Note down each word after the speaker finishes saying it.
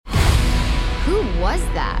Who was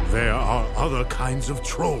that? There are other kinds of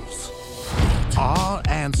trolls. Our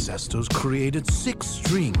ancestors created 6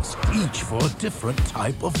 strings, each for a different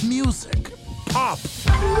type of music. Pop.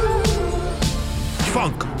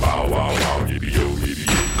 Funk. Bow, wow, wow, yippee-yo,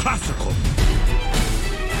 yippee-yo. Classical.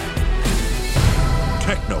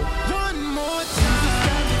 Techno. One more time.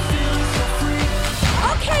 Got me feeling so free.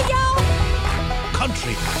 Okay, yo!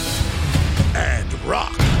 Country. And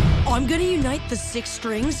rock. I'm gonna unite the 6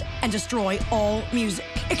 strings and destroy all music,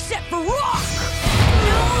 except for rock!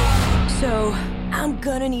 No! So, I'm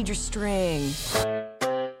gonna need your string.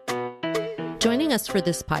 Joining us for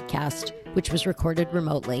this podcast, which was recorded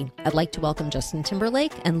remotely, I'd like to welcome Justin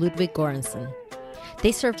Timberlake and Ludwig Göransson.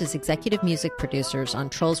 They served as executive music producers on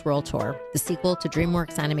Trolls World Tour, the sequel to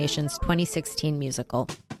DreamWorks Animation's 2016 musical.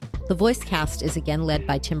 The voice cast is again led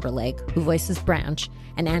by Timberlake, who voices Branch,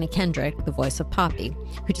 and Anna Kendrick, the voice of Poppy,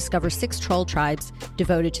 who discovers 6 troll tribes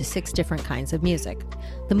devoted to 6 different kinds of music.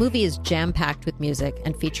 The movie is jam-packed with music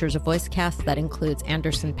and features a voice cast that includes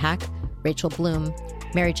Anderson .Paak, Rachel Bloom,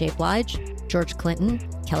 Mary J. Blige, George Clinton,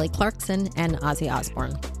 Kelly Clarkson, and Ozzy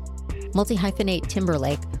Osbourne. Multi-hyphenate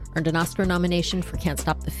Timberlake earned an Oscar nomination for Can't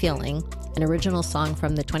Stop the Feeling, an original song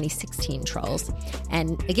from the 2016 Trolls,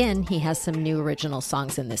 and again, he has some new original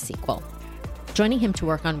songs in this sequel. Joining him to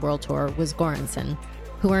work on World Tour was Göransson,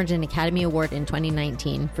 who earned an Academy Award in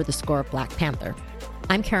 2019 for the score of Black Panther.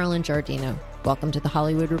 I'm Carolyn Giardino. Welcome to the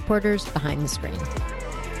Hollywood Reporters Behind the Screen.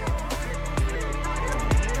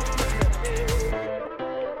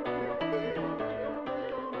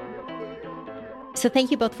 So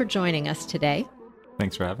thank you both for joining us today.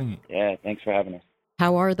 Thanks for having me. Yeah, thanks for having us.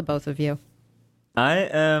 How are the both of you? I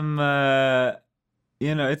am,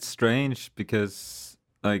 it's strange because,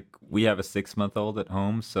 we have a 6-month-old at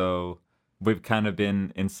home, so we've kind of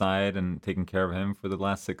been inside and taking care of him for the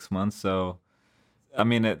last 6 months. So, a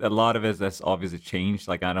lot of it has obviously changed.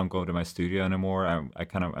 I don't go to my studio anymore. I'm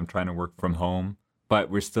trying to work from home, but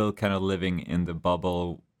we're still kind of living in the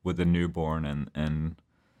bubble with the newborn, and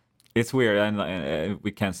it's weird. And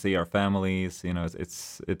we can't see our families.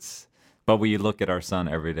 It's. But we look at our son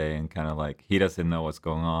every day and kind of he doesn't know what's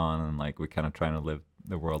going on, and we're kind of trying to live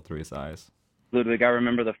the world through his eyes. Ludwig, I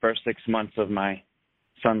remember the first 6 months of my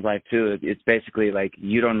son's life too. It's basically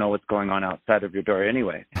you don't know what's going on outside of your door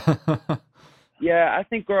anyway. Yeah, I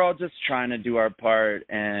think we're all just trying to do our part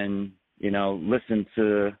and, listen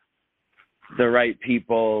to the right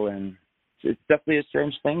people. And it's definitely a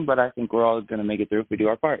strange thing, but I think we're all going to make it through if we do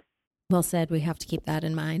our part. Well said. We have to keep that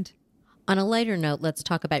in mind. On a lighter note, let's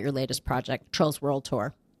talk about your latest project, Trolls World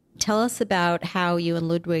Tour. Tell us about how you and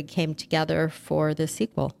Ludwig came together for the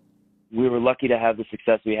sequel. We were lucky to have the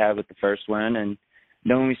success we had with the first one. And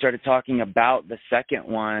then when we started talking about the second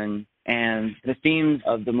one and the themes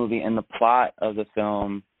of the movie and the plot of the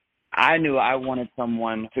film, I knew I wanted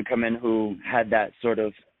someone to come in who had that sort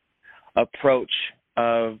of approach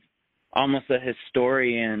of almost a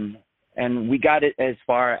historian. And we got it as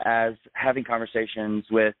far as having conversations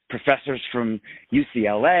with professors from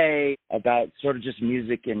UCLA about sort of just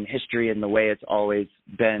music and history and the way it's always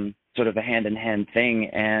been sort of a hand-in-hand thing.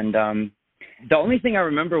 And the only thing I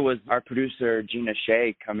remember was our producer, Gina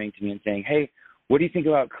Shea, coming to me and saying, "Hey, what do you think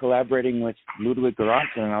about collaborating with Ludwig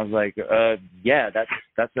Göransson?" And I was like, yeah,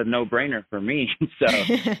 that's a no-brainer for me. So,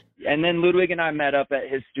 and then Ludwig and I met up at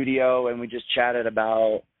his studio and we just chatted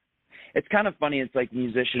about. It's kind of funny. It's like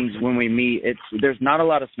musicians when we meet. There's not a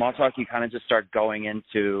lot of small talk. You kind of just start going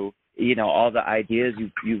into all the ideas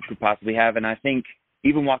you could possibly have. And I think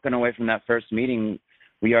even walking away from that first meeting,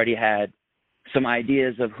 we already had some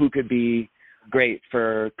ideas of who could be great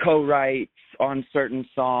for co-writes on certain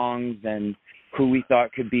songs and who we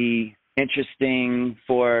thought could be interesting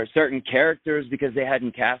for certain characters because they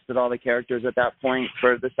hadn't casted all the characters at that point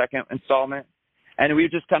for the second installment. And we were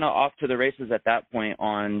just kind of off to the races at that point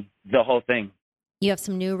on the whole thing. You have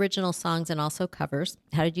some new original songs and also covers.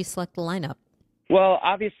 How did you select the lineup? Well,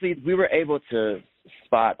 obviously, we were able to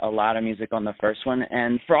spot a lot of music on the first one.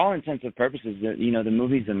 And for all intents and purposes, the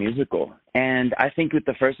movie's a musical. And I think with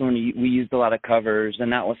the first one, we used a lot of covers.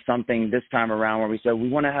 And that was something this time around where we said we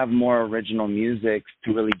want to have more original music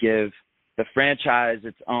to really give the franchise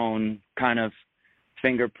its own kind of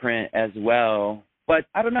fingerprint as well. But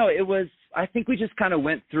I don't know, I think we just kind of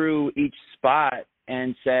went through each spot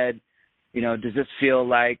and said, does this feel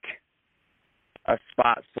like a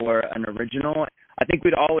spot for an original? I think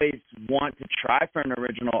we'd always want to try for an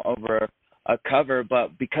original over a cover,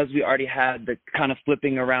 but because we already had the kind of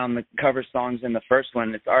flipping around the cover songs in the first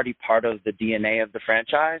one, it's already part of the DNA of the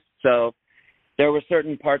franchise. So there were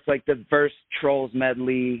certain parts like the first Trolls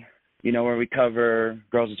medley, where we cover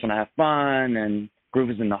Girls Just Want to Have Fun and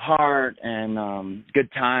Groove is in the Heart and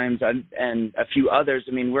Good Times and a few others.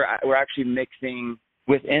 I mean, we're actually mixing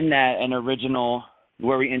within that an original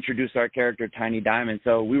where we introduce our character Tiny Diamond.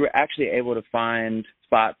 So we were actually able to find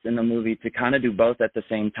spots in the movie to kind of do both at the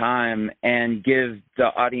same time and give the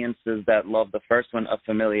audiences that love the first one a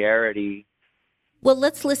familiarity. Well,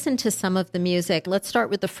 let's listen to some of the music. Let's start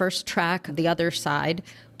with the first track, The Other Side.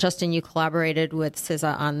 Justin, you collaborated with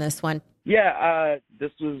SZA on this one. Yeah,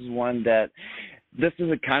 this was one that, this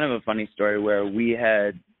is a kind of a funny story where we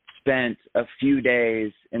had spent a few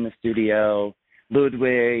days in the studio,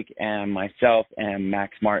 Ludwig and myself and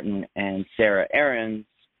Max Martin and Sarah Aarons,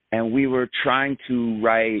 and we were trying to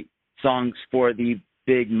write songs for the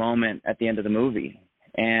big moment at the end of the movie.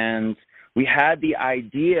 And we had the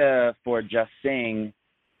idea for Just Sing,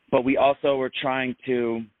 but we also were trying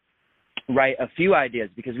to write a few ideas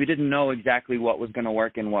because we didn't know exactly what was going to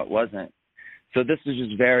work and what wasn't. So this was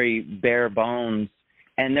just very bare bones.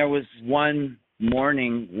 And there was one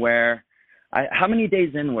morning where, how many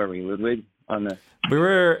days in were we, Ludwig, on this?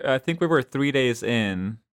 I think we were 3 days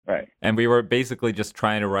in. Right. And we were basically just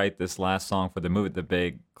trying to write this last song for the movie, the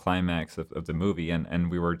big climax of the movie. And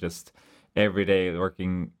we were just every day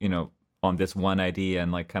working, on this one idea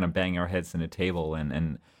and like kind of banging our heads in the table.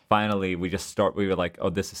 And finally we were like, oh,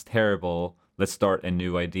 this is terrible. Let's start a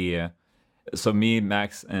new idea. So me,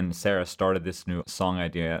 Max, and Sarah started this new song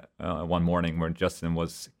idea one morning where Justin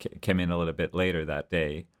came in a little bit later that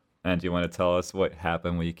day. And do you want to tell us what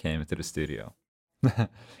happened when you came into the studio?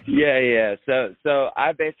 Yeah. So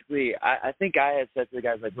I basically, I think I had said to the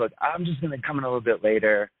guys, like, look, I'm just going to come in a little bit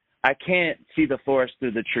later. I can't see the forest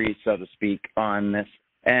through the trees, so to speak, on this.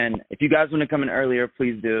 And if you guys want to come in earlier,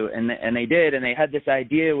 please do. And they did. And they had this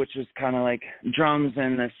idea, which was kind of like drums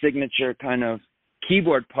and the signature kind of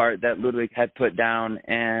keyboard part that Ludwig had put down.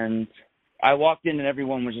 And I walked in and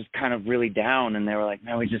everyone was just kind of really down. And they were like,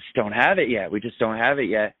 man, we just don't have it yet.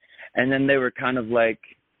 And then they were kind of like,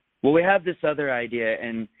 well, we have this other idea.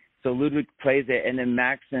 And so Ludwig plays it. And then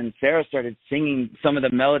Max and Sarah started singing some of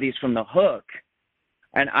the melodies from the hook.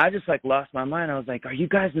 And I just like lost my mind. I was like, are you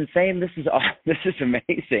guys insane? This is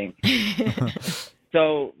amazing.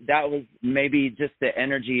 So that was maybe just the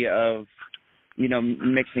energy of,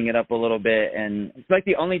 mixing it up a little bit. And it's like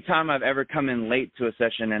the only time I've ever come in late to a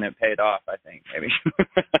session and it paid off, I think, maybe.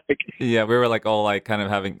 Yeah, we were like all like kind of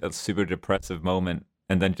having a super depressive moment.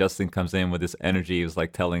 And then Justin comes in with this energy. He was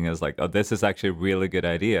like telling us like, oh, this is actually a really good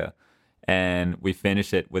idea. And we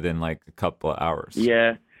finish it within like a couple of hours.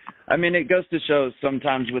 Yeah. I mean, it goes to show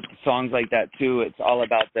sometimes with songs like that, too, it's all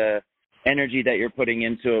about the energy that you're putting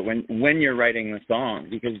into it when you're writing the song,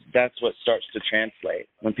 because that's what starts to translate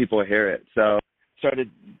when people hear it. So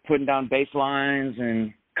started putting down bass lines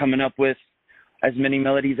and coming up with as many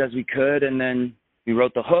melodies as we could. And then we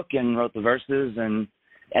wrote the hook and wrote the verses. And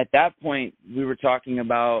at that point, we were talking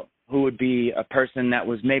about who would be a person that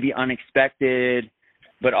was maybe unexpected,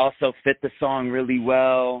 but also fit the song really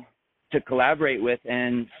well to collaborate with,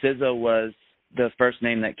 and SZA was the first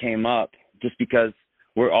name that came up just because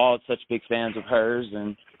we're all such big fans of hers,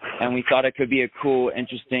 and we thought it could be a cool,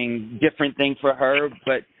 interesting, different thing for her,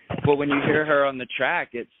 but when you hear her on the track,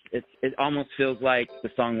 it almost feels like the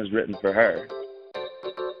song was written for her.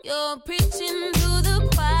 You're preaching to the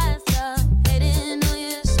choir, stop hating on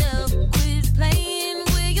yourself, quit playing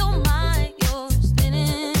with your mind, you're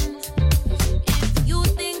spinning. If you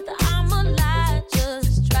think that I'm a lie,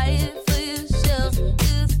 just try it for yourself,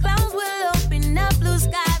 'cause clouds will open up, blue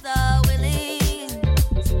skies are willing.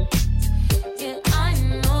 Yeah, I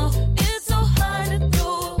know it's so hard to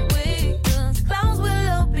throw away, 'cause clouds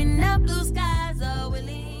will open up, blue skies are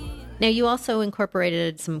willing. Now, you also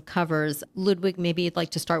incorporated some covers. Ludwig, maybe you'd like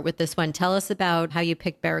to start with this one. Tell us about how you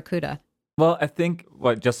picked Barracuda. Well, I think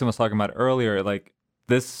what Justin was talking about earlier, like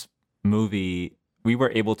this movie, we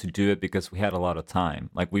were able to do it because we had a lot of time.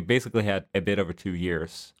 Like we basically had a bit over 2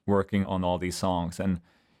 years working on all these songs. And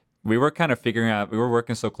we were kind of figuring out, we were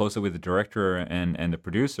working so closely with the director and the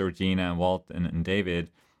producer, Gina and Walt and David.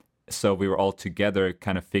 So we were all together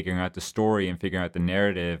kind of figuring out the story and figuring out the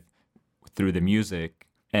narrative through the music.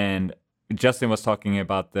 And Justin was talking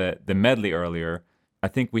about the medley earlier. I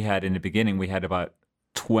think we had in the beginning, we had about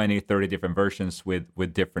 20, 30 different versions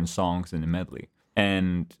with different songs in the medley.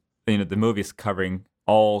 And, the movie is covering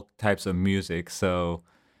all types of music. So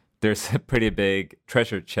there's a pretty big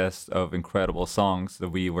treasure chest of incredible songs that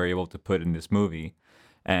we were able to put in this movie.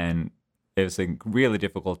 And it was a really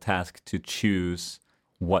difficult task to choose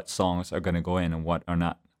what songs are going to go in and what are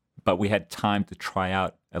not. But we had time to try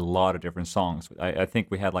out a lot of different songs. I think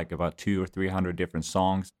we had like about 200 or 300 different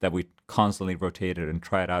songs that we constantly rotated and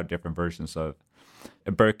tried out different versions of.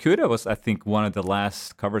 Barracuda was, I think, one of the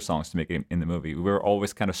last cover songs to make it in the movie. We were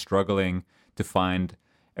always kind of struggling to find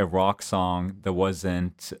a rock song that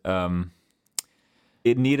wasn't...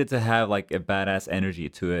 it needed to have like a badass energy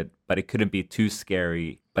to it, but it couldn't be too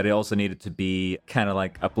scary. But it also needed to be kind of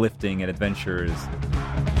like uplifting and adventurous.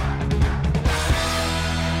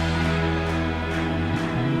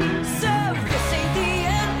 So this ain't the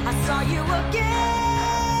end. I saw you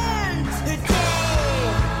again today.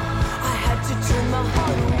 I had to turn my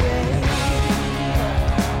heart away.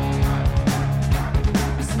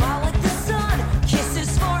 Smile like the sun,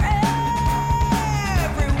 kisses for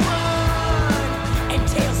everyone, and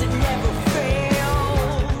tales that never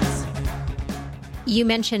fails. You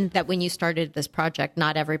mentioned that when you started this project,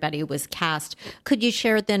 not everybody was cast. Could you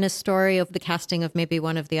share then a story of the casting of maybe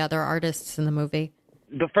one of the other artists in the movie?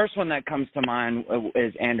 The first one that comes to mind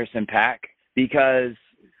is Anderson .Paak, because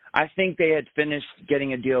I think they had finished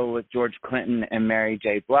getting a deal with George Clinton and Mary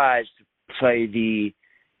J. Blige to play the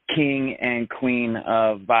king and queen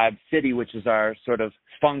of Vibe City, which is our sort of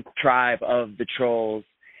funk tribe of the Trolls,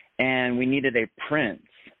 and we needed a prince.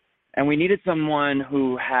 And we needed someone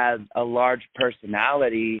who had a large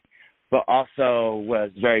personality, but also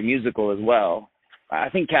was very musical as well. I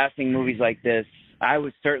think casting movies like this, I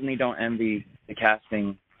would certainly don't envy the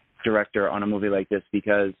casting director on a movie like this,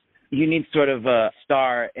 because you need sort of a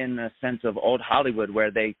star in the sense of old Hollywood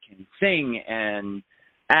where they can sing and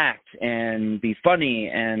act and be funny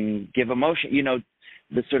and give emotion, you know,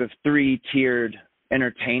 the sort of three-tiered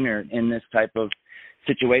entertainer in this type of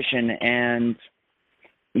situation. And,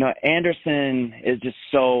 you know, Anderson is just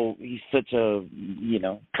he's such a, you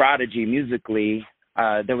know, prodigy musically.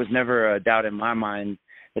 There was never a doubt in my mind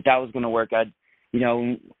that was going to work. You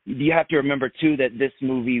know, you have to remember, too, that this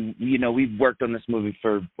movie, you know, we've worked on this movie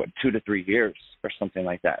for, 2 to 3 years or something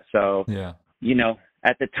like that. So, Yeah. You know,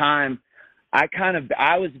 at the time, I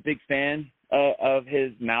was a big fan of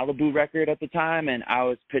his Malibu record at the time, and I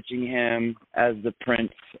was pitching him as the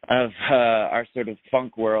prince of our sort of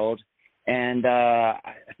funk world. And I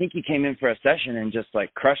think he came in for a session and just,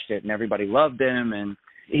 like, crushed it, and everybody loved him. And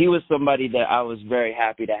he was somebody that I was very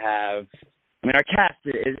happy to have. I mean, our cast,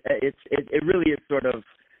 it really is sort of,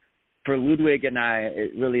 for Ludwig and I,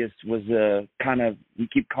 it really was a kind of, we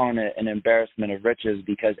keep calling it an embarrassment of riches,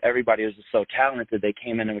 because everybody was just so talented. They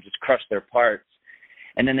came in and would just crush their parts.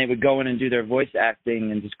 And then they would go in and do their voice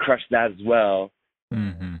acting and just crush that as well.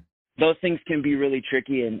 Mm-hmm. Those things can be really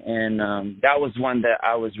tricky, and that was one that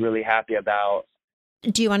I was really happy about.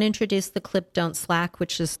 Do you want to introduce the clip Don't Slack,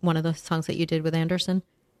 which is one of the songs that you did with Anderson?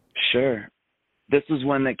 Sure. This was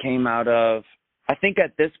one that came out of, I think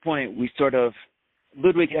at this point,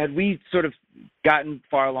 Ludwig, had we sort of gotten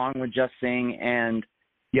far along with Just Sing and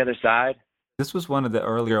The Other Side? This was one of the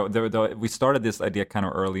earlier, we started this idea kind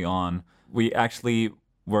of early on. We actually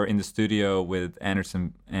were in the studio with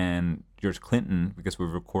Anderson and George Clinton because we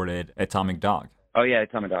recorded Atomic Dog. Oh, yeah,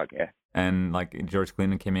 Atomic Dog, yeah. And like George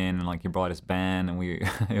Clinton came in and like he brought his band, and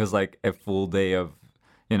it was like a full day of,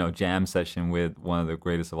 you know, jam session with one of the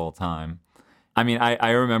greatest of all time. I mean,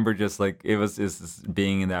 I remember just like it was just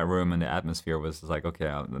being in that room, and the atmosphere was just like, okay,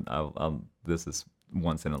 I'll this is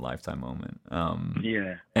once in a lifetime moment.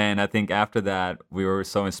 Yeah. And I think after that we were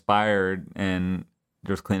so inspired, and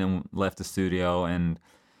George Clinton left the studio, and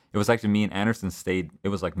it was actually me and Anderson stayed. It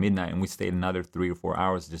was like midnight, and we stayed another 3 or 4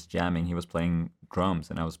 hours just jamming. He was playing drums,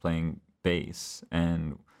 and I was playing bass,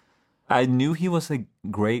 and I knew he was a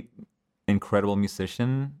great, incredible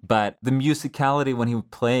musician, but the musicality when he was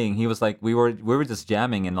playing, he was like, we were just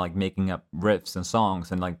jamming and like making up riffs and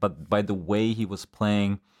songs, and like, but by the way he was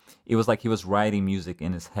playing, it was like he was writing music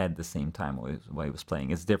in his head the same time while he was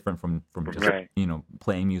playing. It's different from just Right. You know,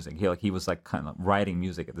 playing music. He was like kind of writing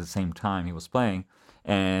music at the same time he was playing,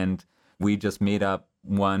 and we just made up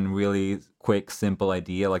one really quick, simple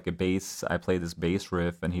idea, like a bass. I played this bass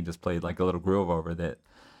riff, and he just played like a little groove over it.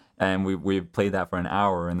 And we played that for an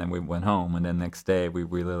hour, and then we went home. And then next day, we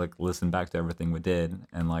really like listened back to everything we did,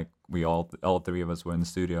 and like we all three of us were in the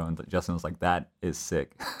studio, and Justin was like, "That is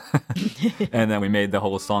sick," and then we made the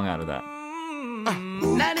whole song out of that.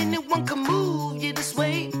 Not anyone can move you this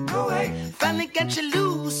way. No way. Finally got you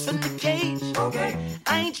loose from the cage. Okay.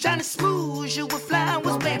 I ain't trying to smooth you with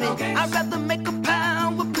flowers, baby. I'd rather make a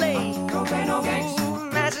power play. Okay, no games.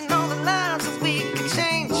 Imagine all the lives that we could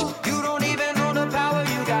change. You don't even know the power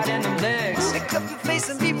you got in them legs. Pick up your face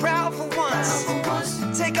and be proud for once.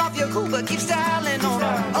 Take off your cool, but keep styling on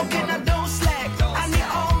her. Okay, now don't slack. I need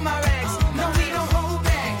all my racks. No, we don't hold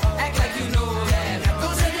back. Act like you know that. Go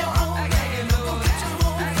to your own.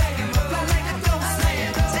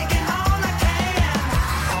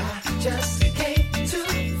 Just came to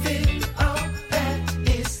feel all that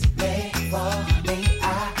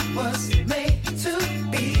was made to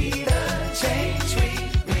be the change we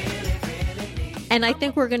really need. And I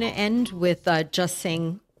think we're going to end with Just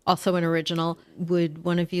Sing, also an original. Would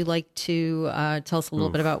one of you like to tell us a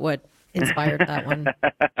little bit about what inspired that one?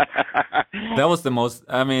 That was the most,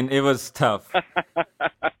 I mean, it was tough.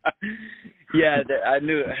 Yeah, I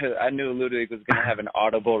knew Ludwig was going to have an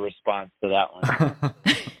audible response to that one.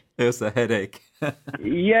 It was a headache.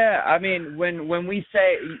 Yeah, I mean, when we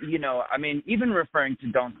say, I mean, even referring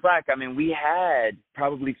to Don't Slack, I mean, we had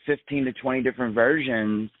probably 15 to 20 different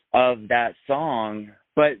versions of that song,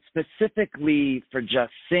 but specifically for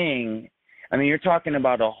Just Sing, I mean, you're talking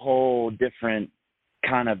about a whole different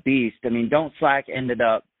kind of beast. I mean, Don't Slack ended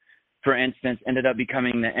up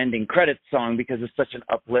becoming the ending credits song because it's such an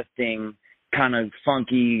uplifting, kind of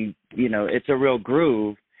funky, it's a real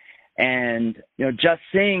groove. And, Just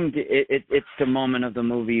Sing, it's the moment of the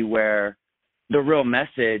movie where the real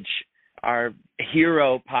message, our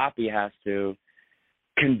hero Poppy has to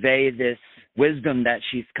convey this wisdom that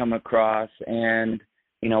she's come across. And,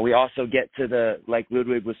 we also get to like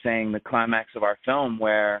Ludwig was saying, the climax of our film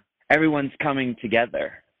where everyone's coming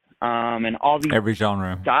together. And all these every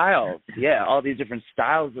genre styles, all these different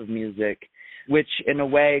styles of music, which in a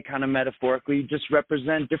way kind of metaphorically just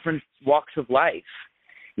represent different walks of life,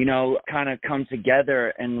 kind of come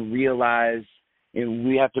together and realize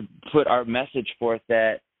we have to put our message forth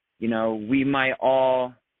that, we might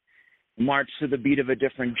all march to the beat of a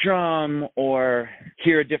different drum or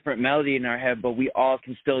hear a different melody in our head, but we all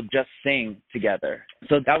can still just sing together.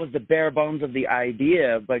 So that was the bare bones of the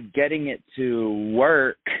idea, but getting it to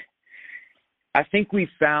work, I think we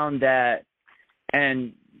found that,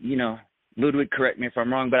 and, Ludwig, correct me if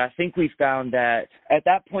I'm wrong, but I think we found that at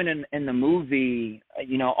that point in the movie,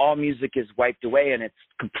 all music is wiped away and it's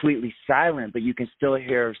completely silent, but you can still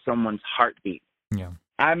hear someone's heartbeat. Yeah.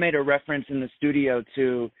 I made a reference in the studio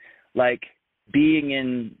to, like, being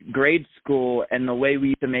in grade school, and the way we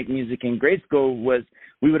used to make music in grade school was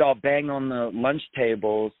we would all bang on the lunch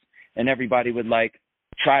tables and everybody would, like,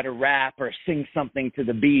 try to rap or sing something to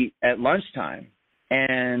the beat at lunchtime.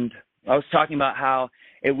 And I was talking about how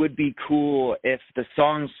it would be cool if the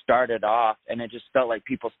song started off and it just felt like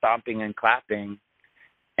people stomping and clapping.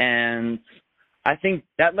 And I think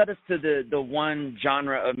that led us to the one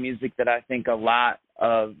genre of music that I think a lot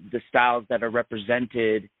of the styles that are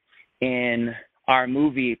represented in our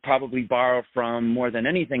movie probably borrow from more than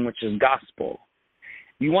anything, which is gospel.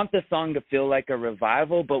 You want the song to feel like a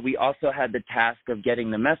revival, but we also had the task of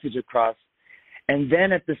getting the message across. And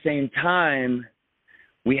then at the same time,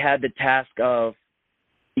 we had the task of,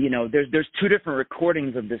 there's two different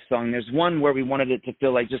recordings of this song. There's one where we wanted it to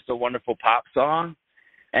feel like just a wonderful pop song.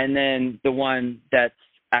 And then the one that's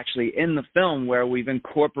actually in the film where we've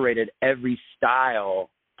incorporated every style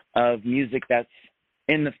of music that's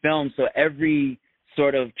in the film. So every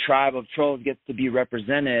sort of tribe of trolls gets to be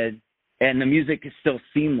represented, and the music is still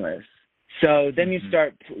seamless. So then you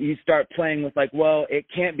start playing with, like, well, it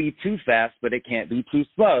can't be too fast, but it can't be too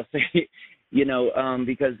slow. So,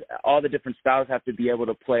 because all the different styles have to be able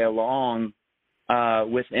to play along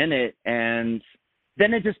within it. And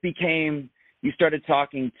then it just became, you started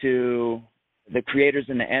talking to the creators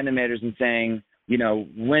and the animators and saying,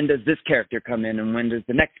 when does this character come in and when does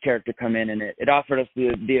the next character come in? And it offered us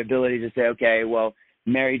the ability to say, okay, well,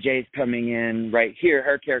 Mary J's coming in right here.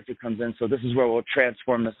 Her character comes in. So this is where we'll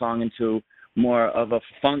transform the song into more of a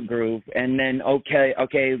funk groove. And then, okay,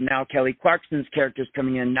 now Kelly Clarkson's character's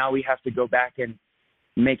coming in. Now we have to go back and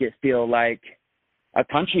make it feel like a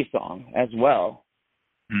country song as well.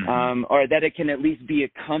 Mm-hmm. Or that it can at least be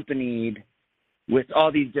accompanied with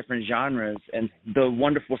all these different genres. And the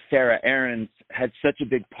wonderful Sarah Aarons had such a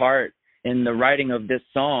big part in the writing of this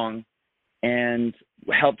song and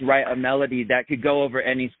helped write a melody that could go over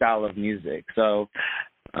any style of music. So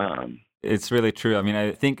it's really true. I mean,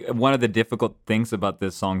 I think one of the difficult things about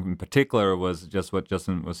this song in particular was just what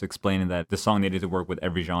Justin was explaining, that the song needed to work with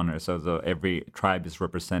every genre. So every tribe is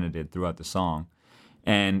represented throughout the song.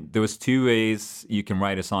 And there was two ways you can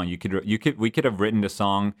write a song. We could have written the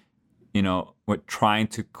song, with trying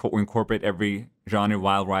to incorporate every genre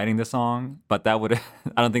while writing the song, but I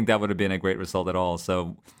don't think that would have been a great result at all.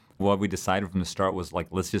 So what we decided from the start was, like,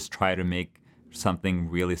 let's just try to make something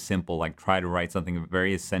really simple, like try to write something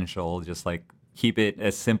very essential, just like keep it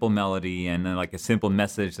a simple melody and then like a simple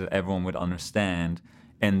message that everyone would understand.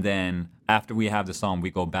 And then after we have the song, we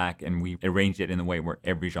go back and we arrange it in a way where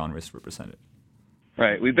every genre is represented.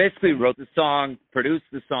 Right. We basically wrote the song, produced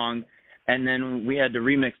the song, and then we had to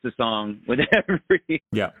remix the song with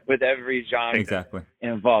every genre exactly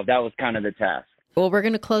involved. That was kind of the task. Well, we're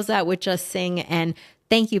going to close out with Just Sing. And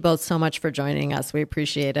Thank you both so much for joining us. We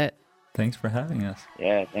appreciate it. Thanks for having us.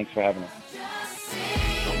 Yeah, thanks for having us.